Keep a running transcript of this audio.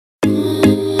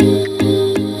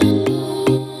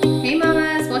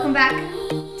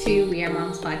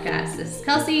This is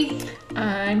Kelsey.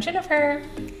 I'm Jennifer.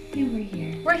 And we're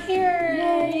here. We're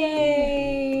here.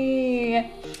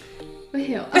 Yay.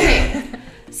 Woohoo. Okay.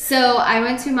 So I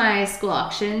went to my school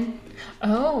auction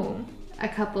Oh. a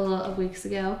couple of weeks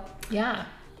ago. Yeah.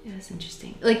 It was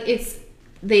interesting.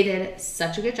 They did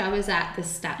such a good job. It was at the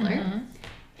Statler.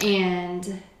 Mm-hmm.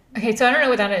 And Okay, so I don't know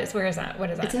what that is. Where is that?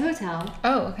 What is that? it's a hotel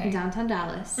Oh, in okay. downtown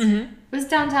Dallas. Mm-hmm. It was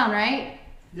downtown, right?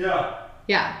 Yeah.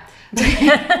 Yeah.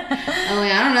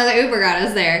 I don't know. The Uber got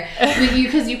us there.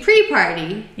 Because you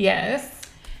pre-party. Yes.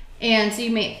 And so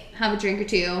you may have a drink or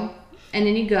two. And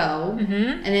then you go. Mm-hmm.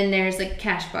 And then there's like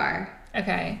cash bar.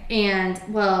 Okay. And,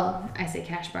 well, I say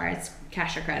cash bar. It's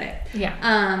cash or credit. Yeah.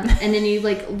 And then you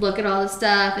like look at all the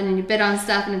stuff. And then you bid on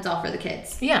stuff. And it's all for the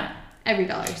kids. Yeah. Every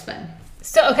dollar you spend.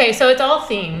 So, okay, so it's all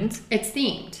themed. It's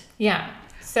themed. Yeah.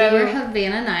 So So. we're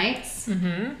Havana Nights.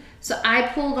 Mm-hmm. So I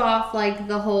pulled off like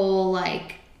the whole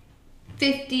like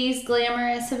 50s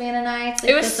glamorous Havana Nights.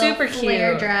 Like, It was this little super flare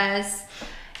cute. dress.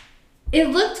 It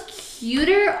looked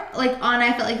cuter like on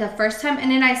I felt like the first time,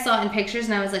 and then I saw it in pictures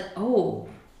and I was like, oh,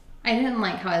 I didn't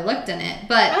like how I looked in it,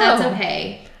 but that's Oh.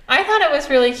 okay. I thought it was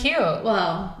really cute.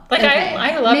 Well, Like, okay.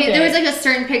 I loved it. There was like a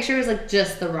certain picture, it was like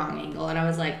just the wrong angle, and I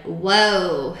was like,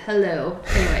 whoa, hello.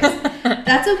 Anyways,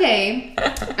 that's okay.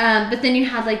 But then you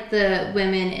had like the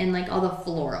women in like all the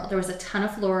floral. There was a ton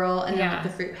of floral, and then Yeah. like the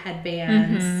fruit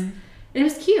headbands. Mm-hmm. It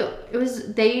was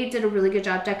cute. They did a really good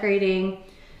job decorating.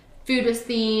 Food was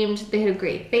themed. They had a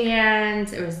great band.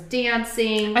 There was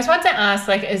dancing. I just want to ask,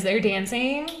 like, is there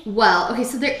dancing? Well, okay,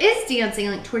 so there is dancing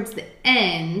like towards the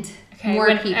end. Okay, More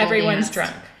when people everyone's danced.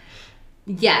 drunk.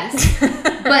 Yes.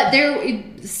 But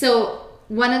so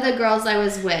one of the girls I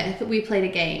was with, we played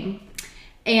a game.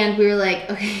 And we were like,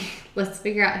 okay, let's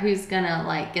figure out who's gonna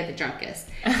like get the drunkest.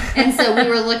 And so we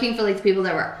were looking for like the people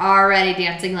that were already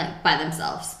dancing like by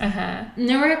themselves. Uh-huh. And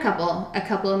there were a couple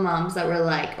of moms that were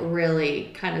like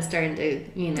really kind of starting to,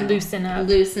 Loosen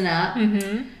up.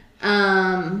 Mm-hmm.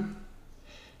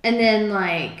 And then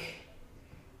like,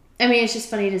 I mean, it's just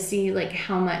funny to see like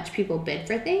how much people bid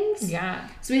for things. Yeah.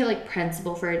 So we had like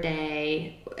principal for a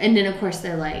day, and then of course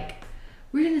they're like,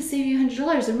 we're gonna save you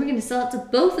 $100 and we're gonna sell it to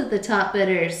both of the top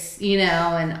bidders,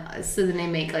 and so then they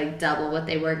make like double what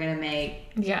they were gonna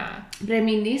make. Yeah. But I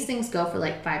mean, these things go for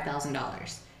like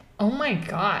 $5,000. Oh my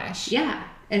gosh. Yeah.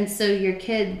 And so your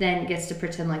kid then gets to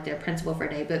pretend like they're principal for a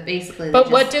day, but basically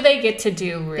But what do they get to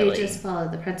do, really? they just follow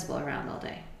the principal around all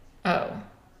day. Oh.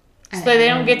 I So they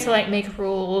don't don't get to, like, make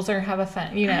rules or have a fun,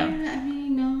 I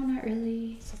mean, no, not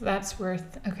really. So that's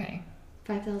worth, okay.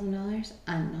 $5,000?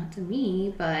 Not to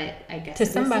me, but I guess To it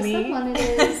is somebody. To someone it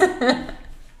is.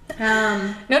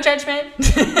 No judgment.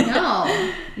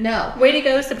 No. Way to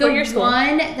go, support The your school.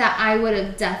 one that I would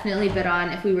have definitely bid on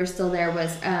if we were still there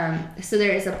was, so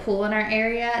there is a pool in our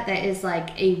area that is like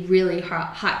a really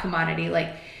hot commodity.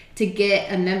 Like to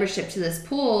get a membership to this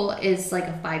pool is like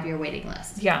a 5-year waiting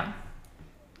list. Yeah.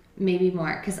 Maybe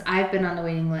more, because I've been on the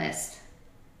waiting list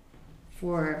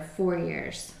for 4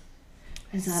 years.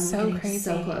 And so I'm So getting crazy.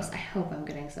 so close. I hope I'm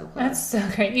getting so close. That's so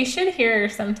great. You should hear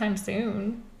sometime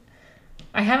soon.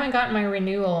 I haven't gotten my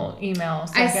renewal email,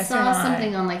 so I guess saw you're not.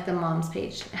 something on like the mom's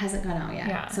page. It hasn't gone out yet.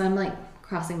 Yeah. So I'm like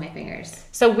crossing my fingers.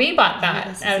 So we bought this that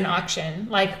is at an it. auction.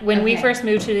 Like when we Okay. first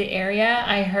moved to the area,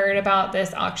 I heard about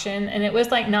this auction, and it was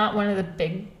like not one of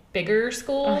the bigger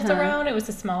schools Uh-huh. around. It was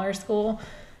a smaller school.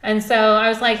 And so I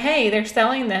was like, hey, they're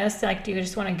selling this. Like, do you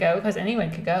just want to go? Because anyone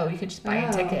could go. You could just buy a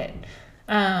Oh. ticket.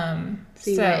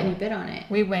 So you went and you bid on it.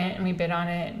 We went and we bid on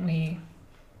it, and we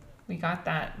got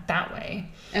that way.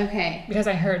 Okay. Because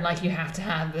I heard, like, you have to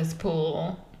have this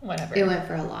pool, whatever. It went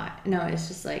for a lot. No, it's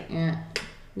just like,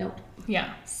 nope.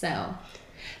 Yeah. So,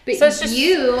 but So it's just-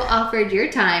 you offered your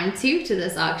time too to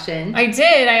this auction. I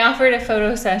did. I offered a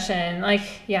photo session. Like,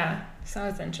 yeah. So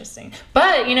it's interesting.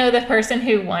 But, the person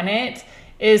who won it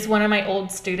is one of my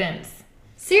old students.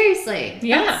 Seriously.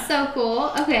 Yeah. That's so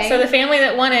cool. Okay. So the family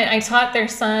that won it, I taught their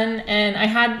son, and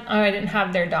I didn't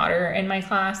have their daughter in my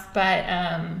class, but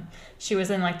she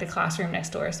was in like the classroom next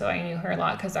door, so I knew her a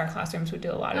lot because our classrooms would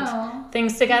do a lot of Aw,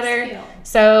 things together. cute.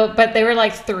 So, but they were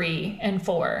like 3 and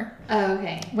 4 Oh,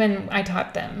 okay. when I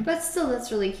taught them. But still,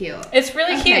 that's really cute. It's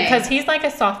really cute Okay. because he's like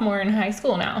a sophomore in high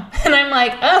school now, and I'm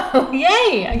like, oh,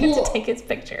 yay! I get Well, to take his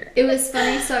picture. It was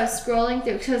funny. So I was scrolling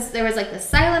through because there was like the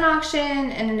silent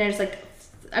auction, and then there's like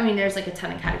a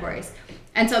ton of categories.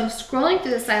 And so I'm scrolling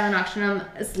through the silent auction. I'm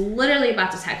literally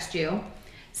about to text you.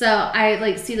 So I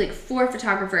like see like 4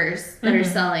 photographers that are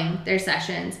selling their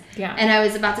sessions. Yeah. And I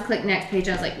was about to click next page.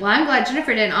 I was like, well, I'm glad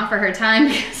Jennifer didn't offer her time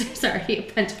because there's already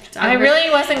a bunch of photographers. I really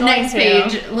wasn't going next to.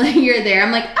 page, you're there.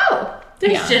 I'm like, oh,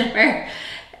 there's Yeah. Jennifer.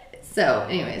 So,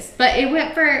 anyways, but it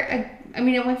went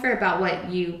for about what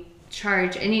you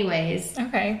charge anyways.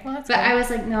 Okay, well that's But good. I was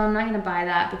like, no, I'm not gonna buy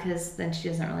that because then she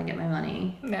doesn't really get my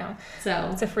money. No, So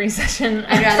it's a free session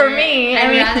rather, for me. I'd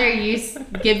rather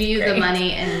give you the Great.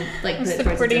 money and like put it towards a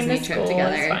supporting Disney the trip school.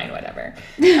 together. It's fine, whatever.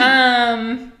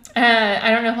 I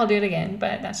don't know if I'll do it again,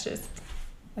 but that's fine.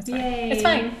 Yay. It's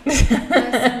fine. That's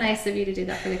so nice of you to do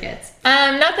that for the kids.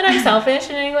 Not that I'm selfish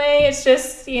in any way. It's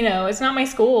just, it's not my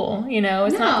school.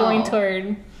 It's not No. going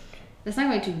toward. That's not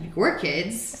going to your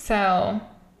kids. So,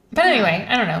 but anyway,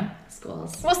 I don't know.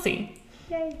 Schools. We'll see.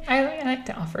 Yay. I like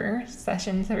to offer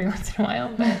sessions every once in a while,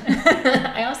 but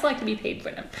I also like to be paid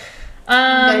for them.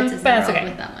 But But that's okay.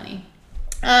 with that money.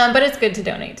 But it's good to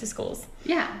donate to schools.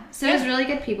 Yeah. So there's really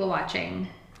good people watching.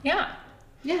 Yeah.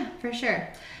 Yeah, for sure.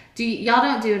 Y'all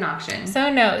don't do an auction?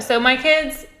 So my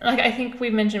kids, like I think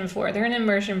we've mentioned before, they're in an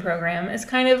immersion program. It's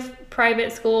kind of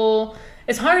private school.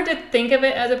 It's hard to think of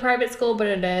it as a private school, but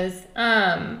it is.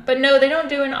 But no, they don't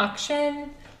do an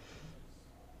auction.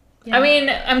 Yeah. I mean,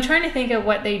 I'm trying to think of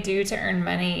what they do to earn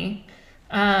money.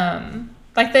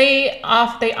 Like they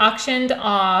auctioned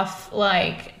off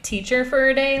like Teacher for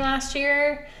a Day last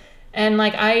year. And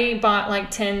like I bought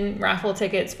like 10 raffle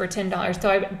tickets for $10.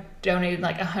 So I donated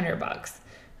like $100.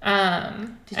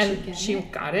 Did she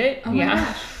got it. Oh my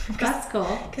gosh. That's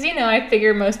cool. Because I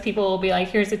figure most people will be like,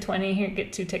 here's a 20, here,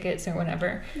 get 2 tickets or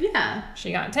whatever. Yeah.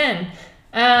 She got 10.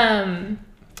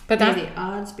 But may the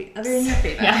odds be other in your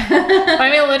favor. Yeah. But I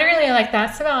mean, literally, like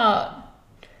that's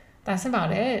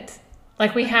about it.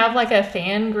 Like we have like a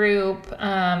fan group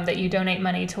that you donate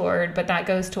money toward, but that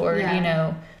goes toward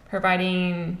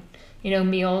providing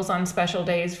meals on special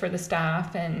days for the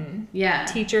staff and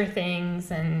teacher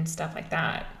things and stuff like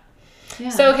that. Yeah.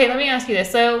 So, okay, let me ask you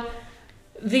this. So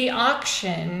the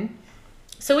auction,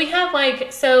 so we have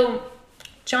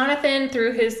Jonathan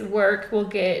through his work will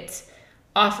get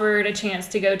offered a chance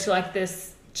to go to like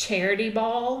this charity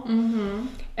ball. Mm-hmm.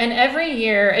 And every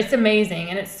year it's amazing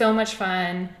and it's so much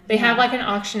fun. They have like an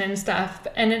auction and stuff.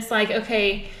 And it's like,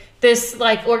 okay, this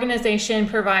like organization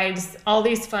provides all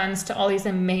these funds to all these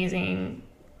amazing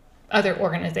other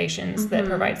organizations that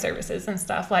provide services and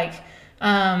stuff. Like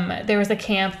there was a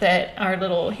camp that our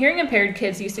little hearing impaired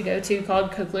kids used to go to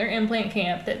called Cochlear Implant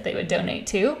Camp that they would donate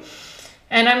to.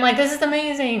 And I'm like, this is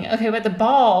amazing. Okay, but the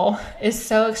ball is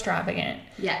so extravagant.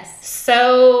 Yes.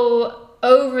 So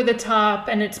over the top,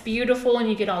 and it's beautiful, and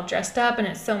you get all dressed up, and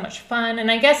it's so much fun.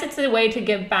 And I guess it's a way to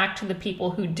give back to the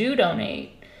people who do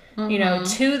donate,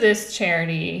 to this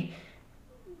charity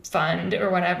fund or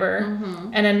whatever,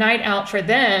 and a night out for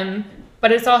them.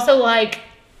 But it's also like,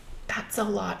 that's a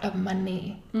lot of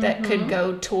money that could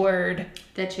go toward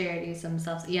the charities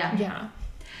themselves. Yeah. Yeah.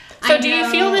 So do you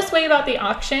feel this way about the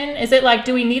auction? Is it like,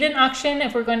 do we need an auction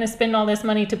if we're going to spend all this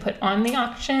money to put on the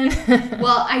auction?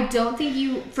 Well, I don't think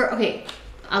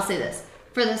I'll say this.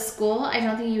 For the school, I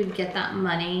don't think you would get that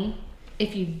money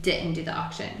if you didn't do the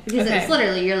auction. Because it's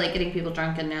literally, you're like getting people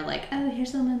drunk and they're like, oh,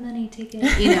 here's some of my money, take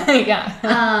it.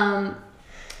 Yeah.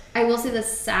 I will say the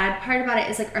sad part about it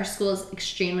is like our school is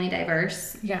extremely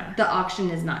diverse. Yeah. The auction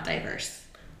is not diverse.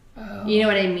 Oh. You know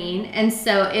what I mean? And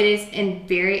so it is a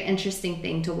very interesting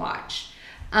thing to watch.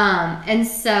 And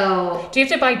so... Do you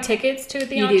have to buy tickets to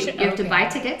the auction? You have to buy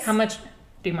tickets. How much?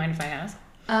 Do you mind if I ask?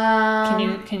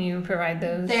 Can you provide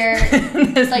those? They're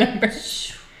like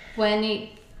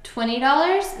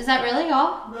 $20. Is that really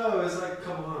all? No, it's like a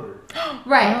couple hundred.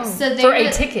 Right. Oh, So for a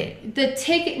ticket. The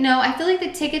ticket. No, I feel like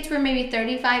the tickets were maybe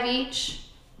 $35 each.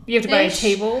 You have to buy a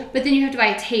table? But then you have to buy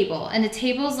a table. And the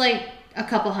table's like a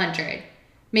couple hundred.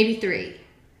 Maybe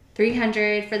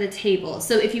 $300 for the table.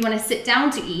 So if you want to sit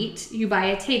down to eat, you buy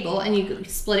a table and you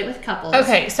split it with couples.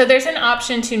 Okay, so there's an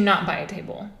option to not buy a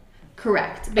table.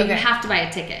 Correct. But you have to buy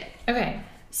a ticket. Okay.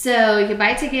 So you can buy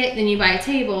a ticket, then you buy a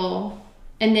table,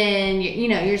 and then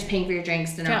you're just paying for your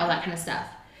drinks, dinner, all that kind of stuff.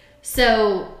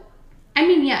 So, I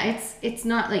mean, yeah, it's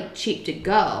not like cheap to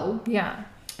go. Yeah.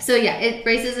 So yeah, it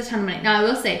raises a ton of money. Now I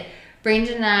will say,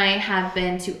 Brandon and I have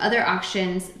been to other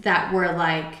auctions that were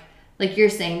like you're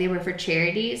saying, they were for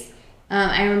charities.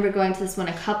 I remember going to this one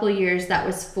a couple years that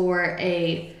was for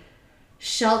a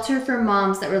shelter for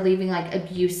moms that were leaving like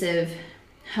abusive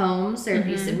homes or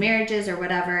abusive marriages or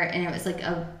whatever. And it was like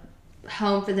a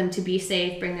home for them to be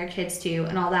safe, bring their kids to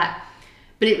and all that.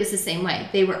 But it was the same way.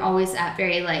 They were always at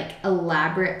very like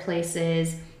elaborate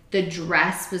places. The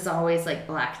dress was always like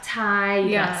black tie.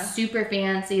 You got super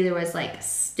fancy. There was like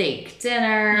steak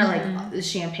dinner, like the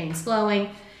champagne's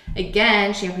flowing.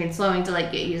 Again, champagne's flowing to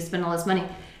like get you to spend all this money.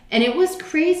 And it was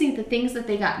crazy the things that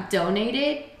they got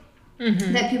donated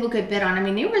that people could bid on. I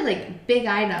mean, they were like big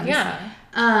items. Yeah.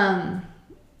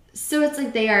 so it's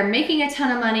like they are making a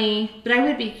ton of money, but I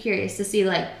would be curious to see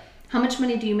like, how much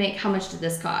money do you make? How much did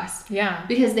this cost? Yeah.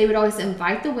 Because they would always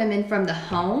invite the women from the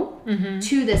home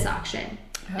to this auction.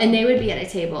 Oh. And they would be at a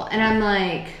table. And I'm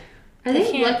like, are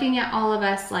they looking at all of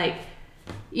us like,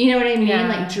 you know what I mean? Yeah.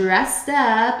 Like dressed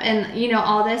up and, you know,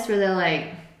 all this where they're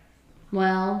like,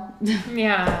 well.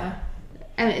 Yeah.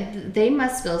 I mean, they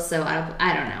must feel so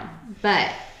I don't know.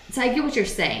 But, so I get what you're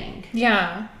saying.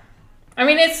 Yeah. I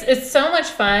mean, it's so much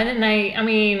fun, and I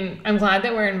mean, I'm glad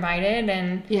that we're invited,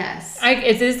 and yes,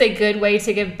 it is a good way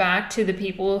to give back to the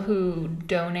people who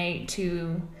donate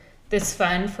to this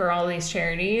fund for all these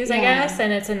charities, I guess,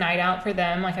 and it's a night out for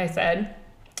them, like I said.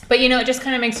 But, you know, it just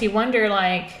kind of makes you wonder,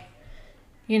 like,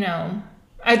 you know,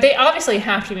 they obviously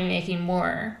have to be making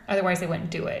more, otherwise they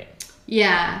wouldn't do it.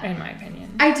 Yeah. In my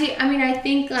opinion. I mean, I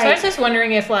think, like... So I was just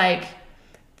wondering if, like,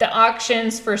 the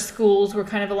auctions for schools were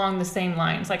kind of along the same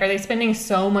lines. Like, are they spending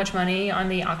so much money on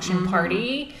the auction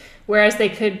party, whereas they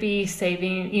could be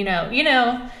saving, you know,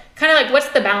 kind of like, what's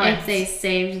the balance? If they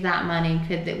saved that money,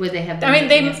 would they have been... I mean,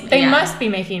 they must be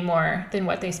making more than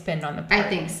what they spend on the party. I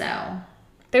think so.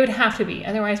 They would have to be.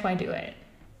 Otherwise, why do it?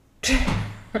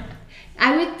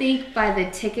 I would think by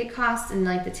the ticket costs and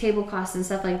like the table costs and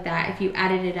stuff like that, if you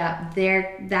added it up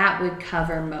there, that would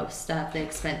cover most of the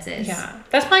expenses. Yeah.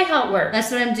 That's probably how it works.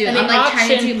 That's what I'm doing. I'm like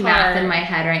trying to do math in my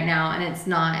head right now, and it's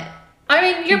not... I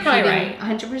mean, you're probably right.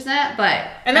 100%, but...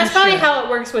 And that's probably how it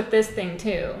works with this thing,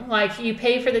 too. Like, you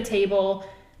pay for the table.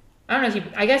 I don't know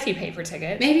if I guess you pay for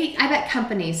tickets. Maybe, I bet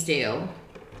companies do.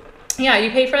 Yeah, you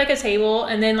pay for, like, a table,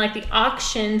 and then, like, the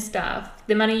auction stuff,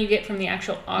 the money you get from the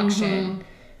actual auction,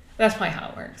 that's probably how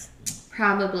it works.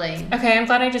 Probably. Okay, I'm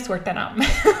glad I just worked that out.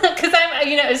 Because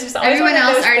it's just always everyone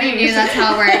else already knew that's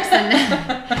how it works.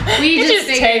 And we just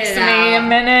takes it me out. A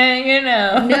minute,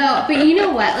 No, but you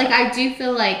know what? Like, I do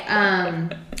feel like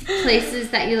places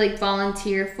that you like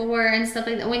volunteer for and stuff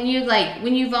like that. When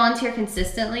you volunteer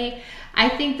consistently, I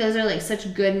think those are like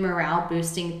such good morale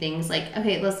boosting things. Like,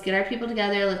 okay, let's get our people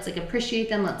together. Let's like appreciate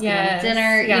them. Let's get them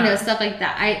dinner. Yeah. Stuff like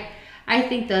that. I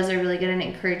think those are really good, and it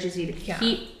encourages you to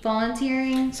keep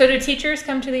volunteering. So do teachers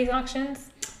come to these auctions?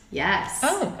 Yes.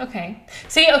 Oh, okay.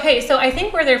 So I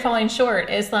think where they're falling short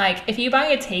is like, if you buy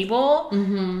a table,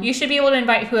 you should be able to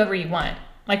invite whoever you want,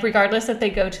 like regardless if they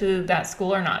go to that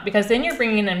school or not, because then you're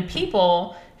bringing in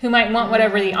people who might want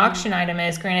whatever the auction item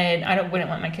is. Granted, wouldn't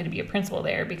want my kid to be a principal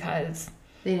there because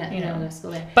they don't go to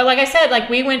school there. But like I said, like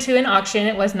we went to an auction.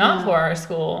 It was not for our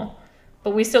school.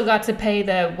 But we still got to pay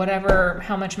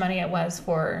how much money it was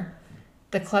for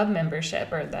the club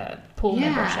membership or the pool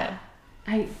membership.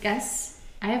 I guess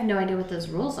I have no idea what those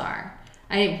rules are.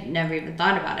 I never even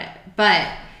thought about it. But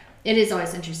it is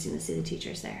always interesting to see the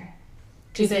teachers there.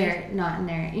 Because they're not in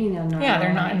their, normal. Yeah,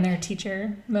 they're not in their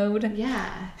teacher mode.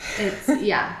 Yeah. It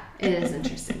is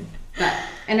interesting.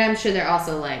 And I'm sure they're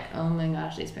also like, oh my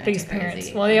gosh, these parents are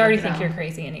crazy. Well, they already think you're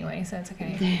crazy anyway, so it's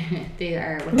okay. They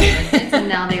are with their kids, and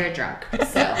now they are drunk.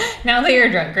 So now they are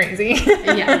drunk crazy.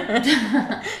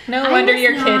 Yeah. No wonder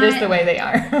your kid is the way they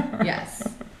are. Yes.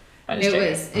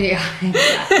 Exactly.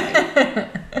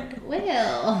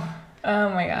 Well. Oh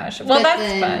my gosh. Well,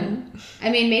 that's fun. I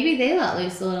mean, maybe they let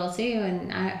loose a little too,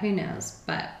 and who knows?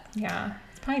 But yeah,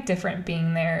 it's probably different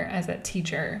being there as a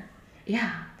teacher.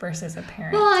 Yeah. Versus a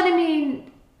parent. Well, and I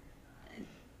mean,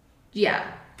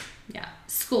 yeah.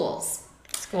 Schools.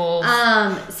 So,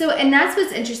 and that's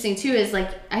what's interesting too, is like,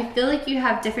 I feel like you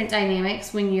have different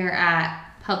dynamics when you're at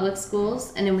public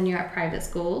schools and then when you're at private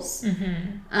schools.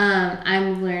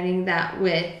 I'm learning that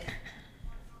with,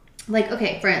 like,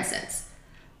 okay, for instance,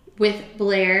 with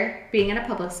Blair being at a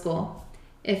public school,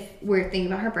 if we're thinking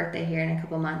about her birthday here in a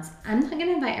couple months, I'm not going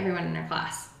to invite everyone in her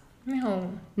class.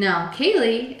 No. Now,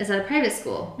 Kaylee is at a private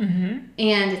school, and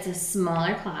it's a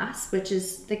smaller class, which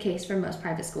is the case for most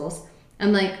private schools.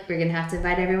 I'm like, we're going to have to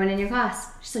invite everyone in your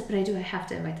class. She's like, but I have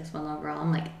to invite this one little girl.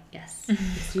 I'm like, yes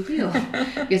you do.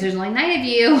 Because there's only 9 of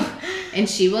you, and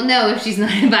she will know if she's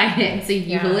not invited. So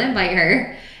you will invite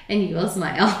her, and you will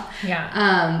smile.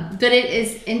 Yeah. But it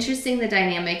is interesting, the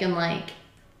dynamic, and like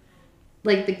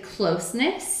the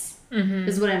closeness.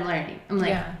 Is what I'm learning. I'm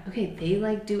like, okay, they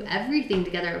like do everything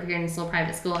together over here in this little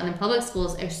private school, and in public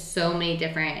schools there's so many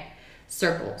different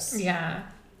circles. Yeah.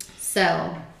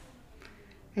 So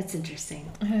it's interesting.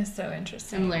 It is so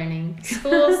interesting. I'm learning.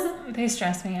 Schools, they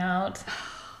stress me out.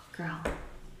 Girl.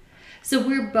 So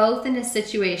we're both in a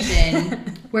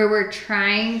situation where we're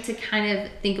trying to kind of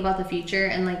think about the future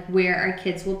and like where our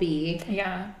kids will be.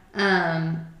 Yeah.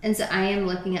 And so I am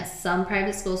looking at some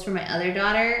private schools for my other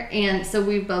daughter. And so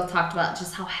we've both talked about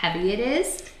just how heavy it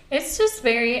is. It's just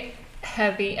very,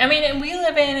 heavy. I mean, and we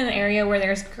live in an area where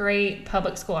there's great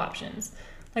public school options.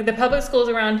 Like the public schools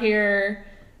around here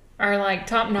are like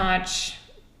top notch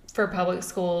for public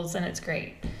schools, and it's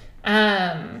great.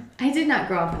 I did not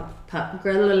grow up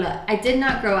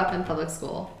in public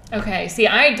school. Okay, see,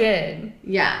 I did.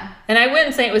 Yeah. And I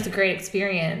wouldn't say it was a great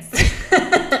experience.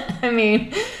 I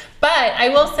mean, but I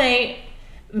will say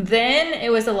then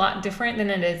it was a lot different than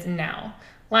it is now.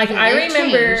 Like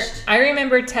Yeah, I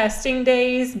remember testing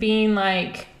days being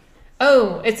like,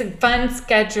 oh, it's a fun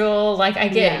schedule. Like I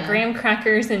get graham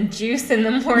crackers and juice in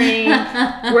the morning.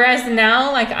 Whereas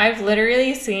now, like I've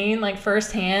literally seen like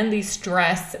firsthand the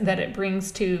stress that it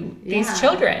brings to these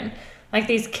children, like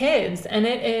these kids. And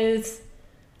it is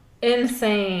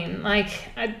insane.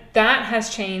 Like that has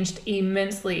changed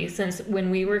immensely since when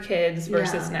we were kids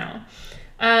versus now.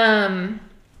 And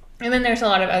then there's a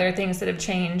lot of other things that have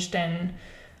changed. And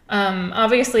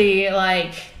obviously,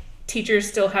 like teachers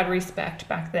still had respect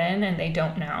back then, and they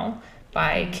don't now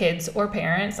by kids or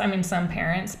parents. I mean, some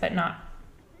parents, but not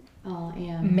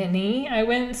many, I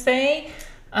wouldn't say.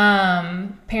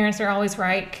 Parents are always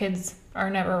right. Kids are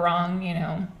never wrong, you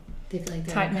know. They feel like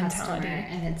they're type a mentality. customer,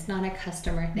 and it's not a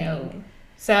customer thing. No.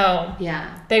 So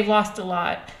they've lost a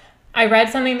lot. I read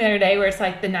something the other day where it's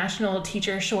like the national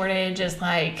teacher shortage is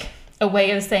like a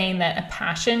way of saying that a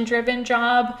passion-driven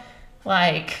job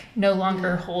like no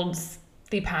longer holds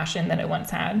the passion that it once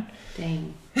had.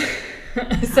 Dang.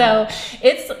 So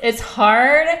it's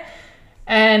hard,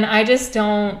 and I just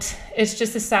don't. It's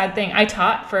just a sad thing. I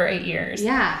taught for 8 years.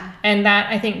 Yeah. And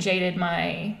that, I think, jaded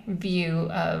my view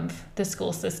of the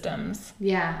school systems.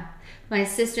 Yeah. My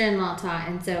sister-in-law taught,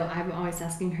 and so I'm always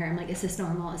asking her, I'm like, is this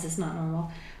normal? Is this not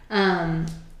normal?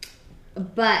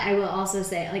 But I will also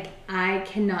say, like, I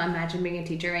cannot imagine being a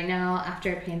teacher right now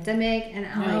after a pandemic and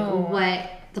like what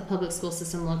the public school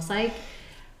system looks like.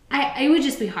 It would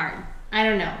just be hard. I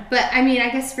don't know. But I mean, I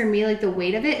guess for me, like the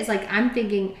weight of it is like, I'm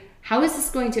thinking, how is this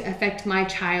going to affect my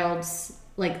child's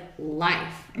like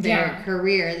life, their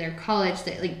career, their college,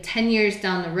 like 10 years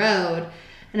down the road?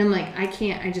 And I'm like, I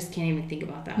just can't even think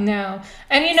about that. No.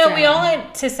 And you know, we all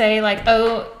like to say like,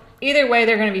 oh, either way,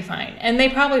 they're going to be fine. And they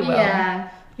probably will. Yeah.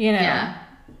 You know. Yeah.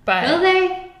 But will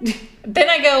they? Then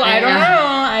I go, I don't know.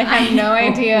 I have no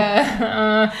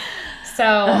idea.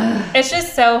 So it's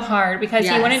just so hard because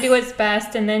you want to do what's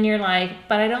best, and then you're like,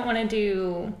 but I don't want to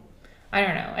do, I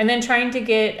don't know. And then trying to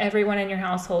get everyone in your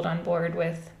household on board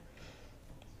with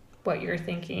what you're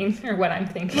thinking or what I'm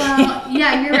thinking. Well,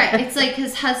 yeah, you're right. It's like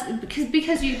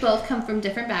because you both come from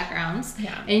different backgrounds,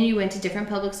 and you went to different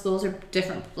public schools or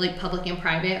different like public and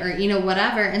private or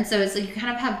whatever, and so it's like you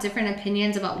kind of have different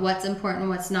opinions about what's important and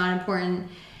what's not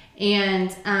important,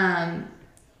 and I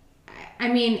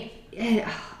mean.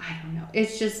 I don't know.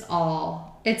 It's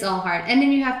all hard. And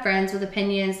then you have friends with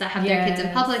opinions that have their kids in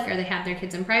public or they have their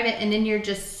kids in private, and then you're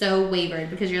just so wavered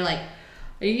because you're like,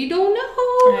 you don't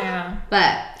know. Yeah.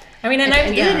 But I mean, and at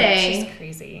the end of the day, it's just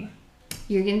crazy.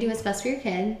 You're gonna do what's best for your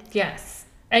kid. Yes.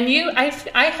 And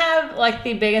I have like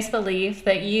the biggest belief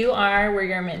that you are where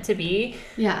you're meant to be.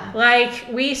 Yeah. Like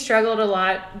we struggled a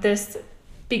lot this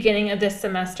beginning of this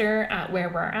semester at where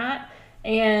we're at.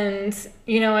 And,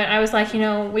 I was like,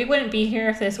 we wouldn't be here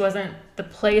if this wasn't the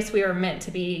place we were meant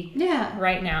to be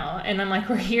right now. And I'm like,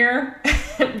 we're here.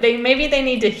 Maybe they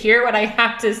need to hear what I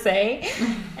have to say.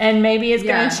 And maybe it's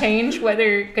going to change what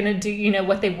they're going to do,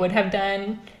 what they would have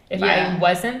done if I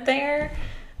wasn't there.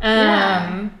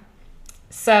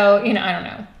 So, I don't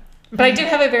know. But I do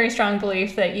have a very strong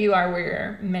belief that you are where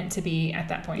you're meant to be at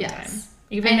that point in time.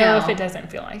 Even though if it doesn't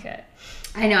feel like it.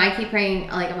 I know, I keep praying,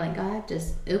 like, I'm like, God,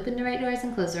 just open the right doors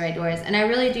and close the right doors. And I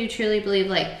really do truly believe,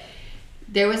 like,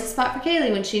 there was a spot for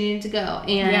Kaylee when she needed to go.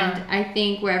 And I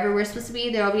think wherever we're supposed to be,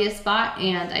 there will be a spot,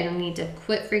 and I don't need to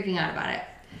quit freaking out about it.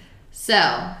 So,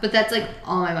 but that's, like,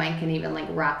 all my mind can even, like,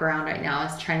 wrap around right now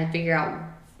is trying to figure out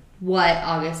what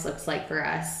August looks like for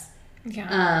us.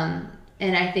 Yeah.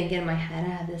 And I think in my head, I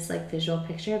have this, like, visual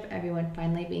picture of everyone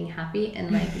finally being happy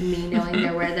and, like, me knowing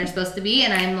they're where they're supposed to be.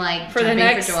 And I'm, like, for the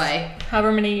next for joy.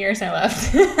 However many years I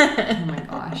left. Oh, my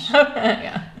gosh.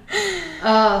 Yeah.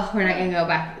 Oh, we're not going to go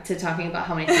back to talking about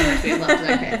how many summers we've loved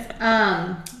with our kids.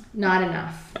 Not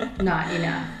enough. Not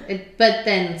enough. But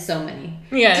then so many.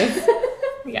 Yes.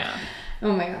 Yeah.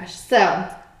 Oh, my gosh. So.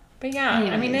 But, yeah.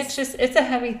 Anyways. I mean, it's a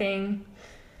heavy thing.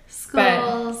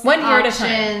 Schools, one year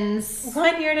options. At a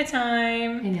time. 1 year at a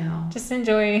time. I know. Just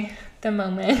enjoy the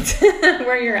moment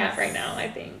where you're at right now, I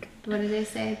think. What do they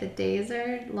say? The days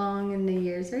are long and the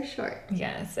years are short.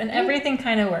 Yes, and everything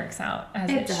kind of works out as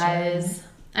it does. Should.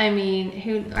 I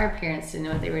mean, our parents didn't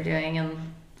know what they were doing, and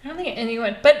I don't think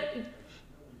anyone. But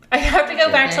I have to go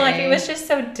Did back to like, they? it was just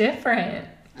so different.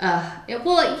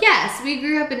 Well, yes, we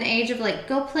grew up in an age of like,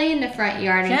 go play in the front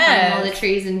yard and climb all the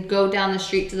trees and go down the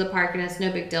street to the park and it's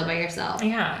no big deal by yourself.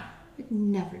 Yeah. We'd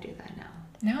never do that now.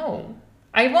 No.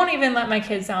 I won't even let my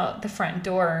kids out the front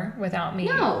door without me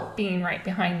No. being right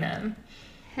behind them.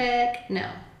 Heck no.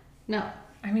 No.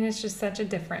 I mean, it's just such a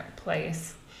different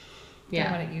place Yeah.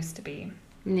 than what it used to be.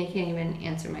 And they can't even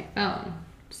answer my phone.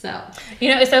 So. You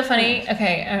know, it's so funny.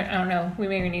 Okay, I don't know. We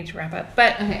maybe need to wrap up.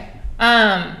 But Okay.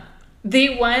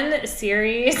 the one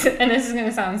series, and this is going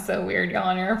to sound so weird, y'all,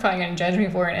 and you're probably going to judge me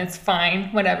for it, and it's fine.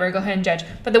 Whatever, go ahead and judge.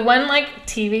 But the one, like,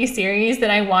 TV series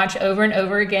that I watch over and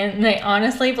over again, and I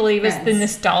honestly believe is the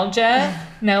nostalgia.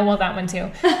 No, well, that one too.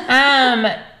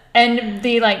 And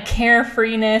the, like,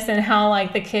 carefreeness and how,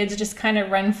 like, the kids just kind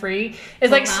of run free is,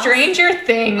 like, Stranger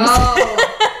Things.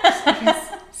 Oh.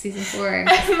 Season 4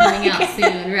 is coming out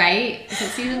soon, right? Is it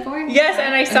season 4? Yes,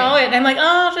 and I saw it, and I'm like, oh,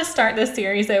 I'll just start this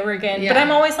series over again. Yeah. But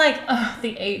I'm always like, oh,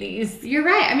 the 80s. You're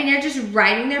right. I mean, they're just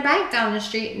riding their bike down the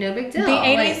street. No big deal. The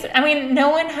 80s, Like, I mean, no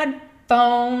one had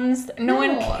phones. No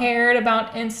one No. cared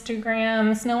about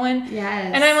Instagrams. No one.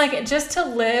 yes. And I'm like, just to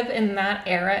live in that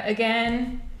era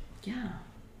again. Yeah.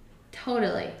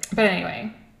 Totally. But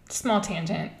anyway, small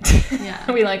tangent.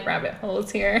 Yeah. We like rabbit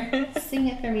holes here. Sing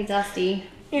it for me, Dusty.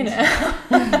 You know.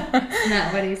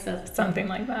 Not what he says. Something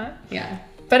like that. Yeah.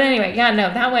 But anyway, yeah,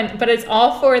 no, that one. But it's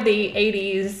all for the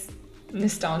 80s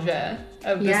nostalgia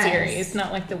of the Yes. series.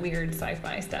 Not like the weird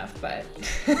sci-fi stuff, but.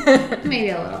 Maybe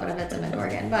a little bit of it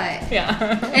Demogorgon, but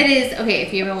Yeah. it is okay.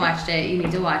 If you haven't watched it, you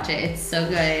need to watch it. It's so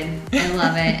good. I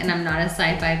love it, and I'm not a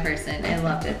sci-fi person. I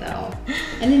loved it though,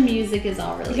 and the music is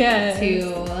all really Yes. good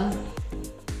too.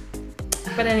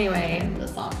 But anyway, The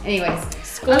song. Anyways,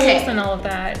 schools Okay. and all of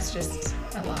that, it's just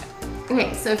a lot.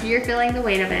 okay. So if you're feeling the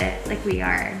weight of it, like we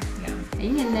are, Yeah.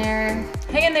 hang in there.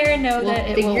 Hang in there and know We'll that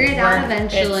it figure will it out work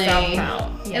eventually. itself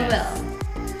out. It Yes. will.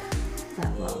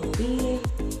 But we'll be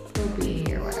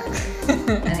or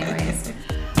whatever. Anyways,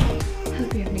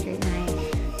 hope you're having a great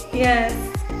night. Yes.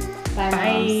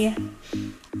 Bye. Moms. Bye.